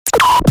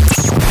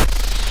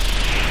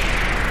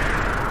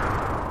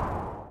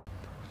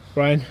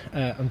Brian,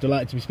 I'm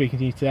delighted to be speaking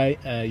to you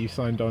today. You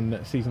signed on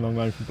a season-long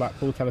loan from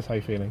Blackpool. Tell us how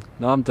you're feeling.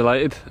 No, I'm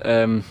delighted.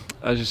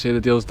 As you say,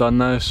 the deal's done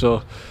now,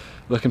 so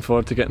looking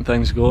forward to getting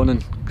things going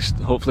and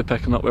hopefully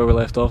picking up where we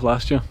left off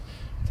last year.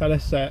 Tell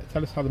us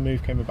how the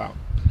move came about.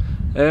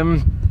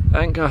 I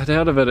think I had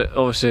heard about it.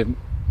 Obviously,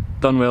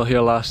 done well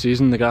here last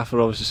season. The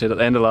gaffer obviously said at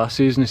the end of last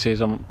season, he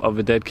says I'll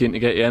be dead keen to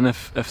get you in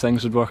if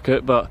things would work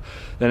out. But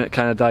then it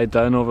kind of died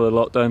down over the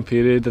lockdown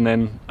period, and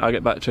then I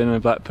get back training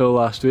with Blackpool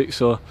last week,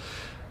 so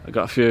I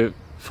got a few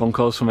phone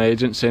calls from my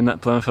agent saying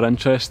that Plymouth are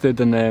interested,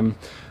 and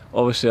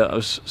obviously that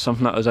was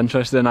something that I was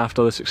interested in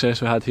after the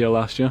success we had here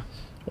last year.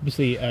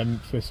 Obviously,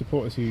 for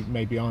supporters who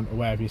maybe aren't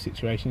aware of your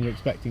situation, you're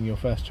expecting your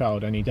first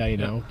child any day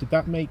now. Yeah. Did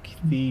that make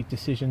the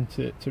decision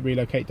to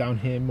relocate down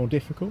here more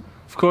difficult?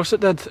 Of course it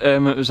did. It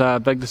was a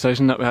big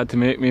decision that we had to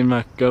make, me and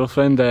my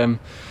girlfriend.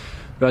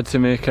 We had to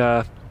make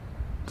a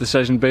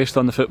decision based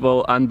on the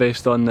football and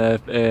based on the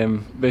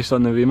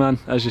wee man.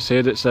 As you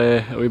said, it's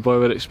a wee boy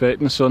we're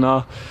expecting, so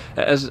now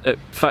it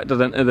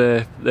factored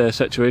into the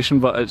situation,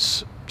 but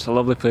it's a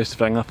lovely place to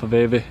bring up a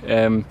baby.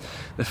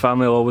 The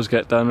family will always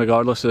get down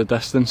regardless of the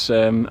distance,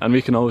 and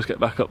we can always get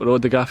back up the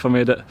road. The gaffer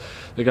made it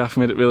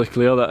really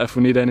clear that if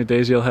we need any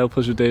days, he'll help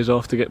us with days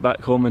off to get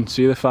back home and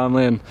see the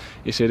family, and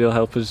he said he'll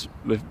help us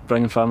with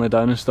bringing family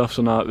down and stuff.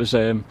 So now it was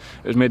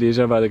made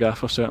easier by the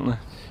gaffer, certainly.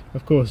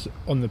 Of course,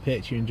 on the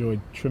pitch you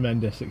enjoyed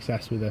tremendous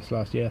success with us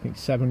last year. I think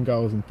 7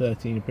 goals and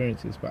 13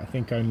 appearances, but I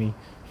think only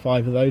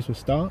 5 of those were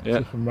starts,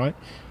 if I'm right.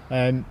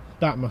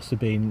 That must have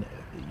been,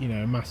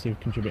 a massive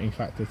contributing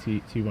factor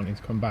to wanting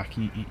to come back.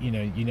 You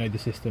know the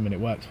system and it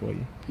works for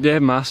you. Yeah,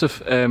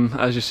 massive.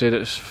 As you said,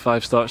 it's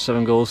 5 starts,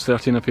 7 goals,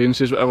 13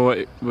 appearances,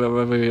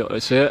 whatever we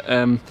say it.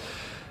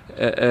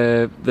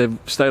 The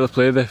style of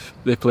play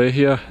they play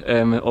here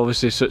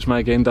obviously suits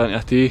my game down to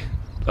a T,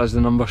 as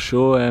the numbers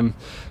show.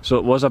 So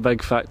it was a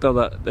big factor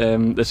that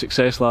the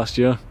success last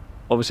year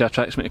obviously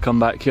attracts me to come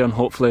back here and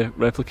hopefully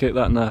replicate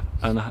that in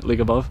a league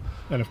above.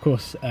 And of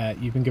course,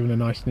 you've been given a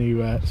nice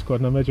new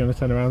squad number. Do you want to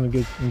turn around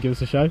and give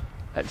us a show?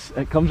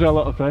 It comes with a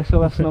lot of pressure,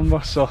 this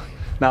number, so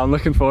now I'm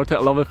looking forward to it.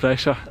 I love the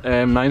pressure.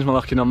 9's my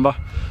lucky number.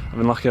 I've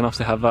been lucky enough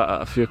to have that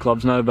at a few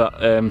clubs now,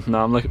 but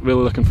now I'm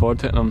really looking forward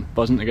to it, and I'm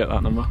buzzing to get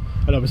that number.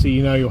 And obviously,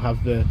 you'll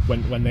have the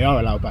when they are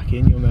allowed back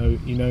in,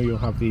 you'll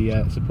have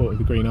the support of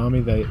the Green Army.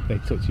 They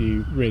took to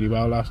you really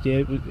well last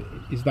year.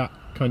 Does that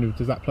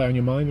play on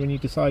your mind when you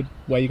decide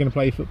where you're going to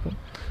play your football?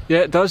 Yeah,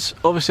 it does.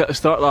 Obviously, at the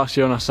start last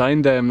year when I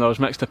signed, there was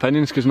mixed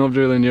opinions because nobody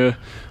really knew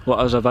what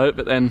I was about.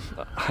 But then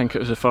I think it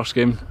was the first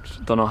game,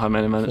 don't know how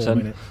many minutes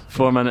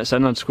 4 minutes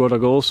in, I'd scored a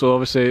goal. So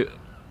obviously,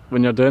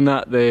 when you're doing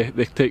that, they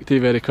take to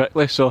you very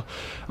quickly. So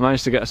I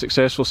managed to get a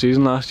successful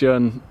season last year,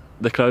 and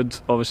the crowd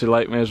obviously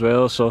liked me as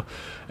well. So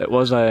it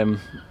was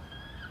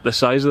the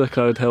size of the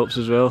crowd helps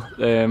as well.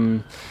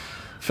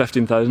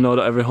 15,000 odd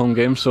at every home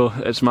game, so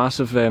it's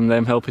massive,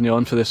 them helping you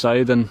on for the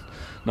side, and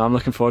now I'm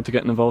looking forward to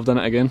getting involved in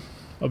it again.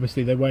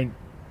 Obviously they won't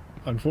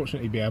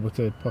unfortunately be able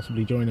to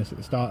possibly join us at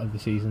the start of the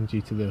season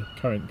due to the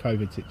current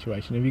COVID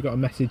situation. Have you got a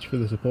message for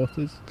the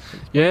supporters?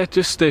 Yeah,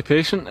 just stay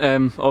patient.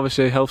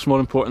 Obviously health's more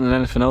important than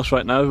anything else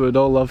right now. We would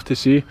all love to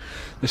see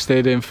the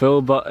stadium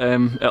full, but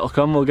it'll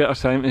come. We'll get our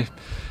time to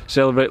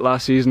celebrate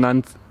last season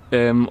and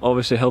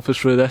obviously help us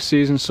through this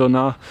season, so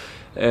now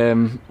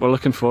we're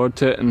looking forward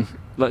to it, and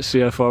let's see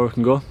how far we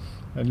can go.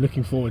 And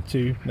looking forward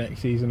to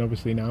next season,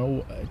 obviously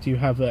now, do you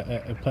have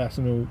a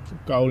personal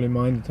goal in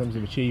mind in terms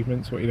of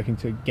achievements, what you're looking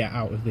to get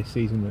out of this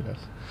season with us?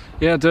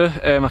 Yeah, I do.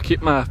 I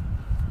keep my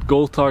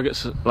goal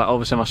targets, like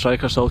obviously I'm a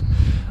striker, so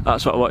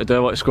that's what I want to do. I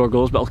want to score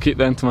goals, but I'll keep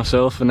them to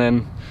myself and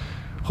then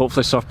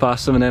hopefully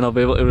surpass them, and then I'll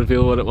be able to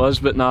reveal what it was.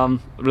 But now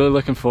I'm really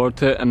looking forward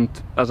to it, and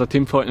as a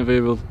team point of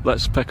view,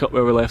 let's pick up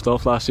where we left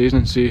off last season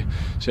and see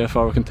how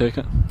far we can take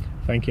it.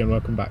 Thank you and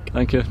welcome back.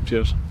 Thank you,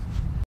 cheers.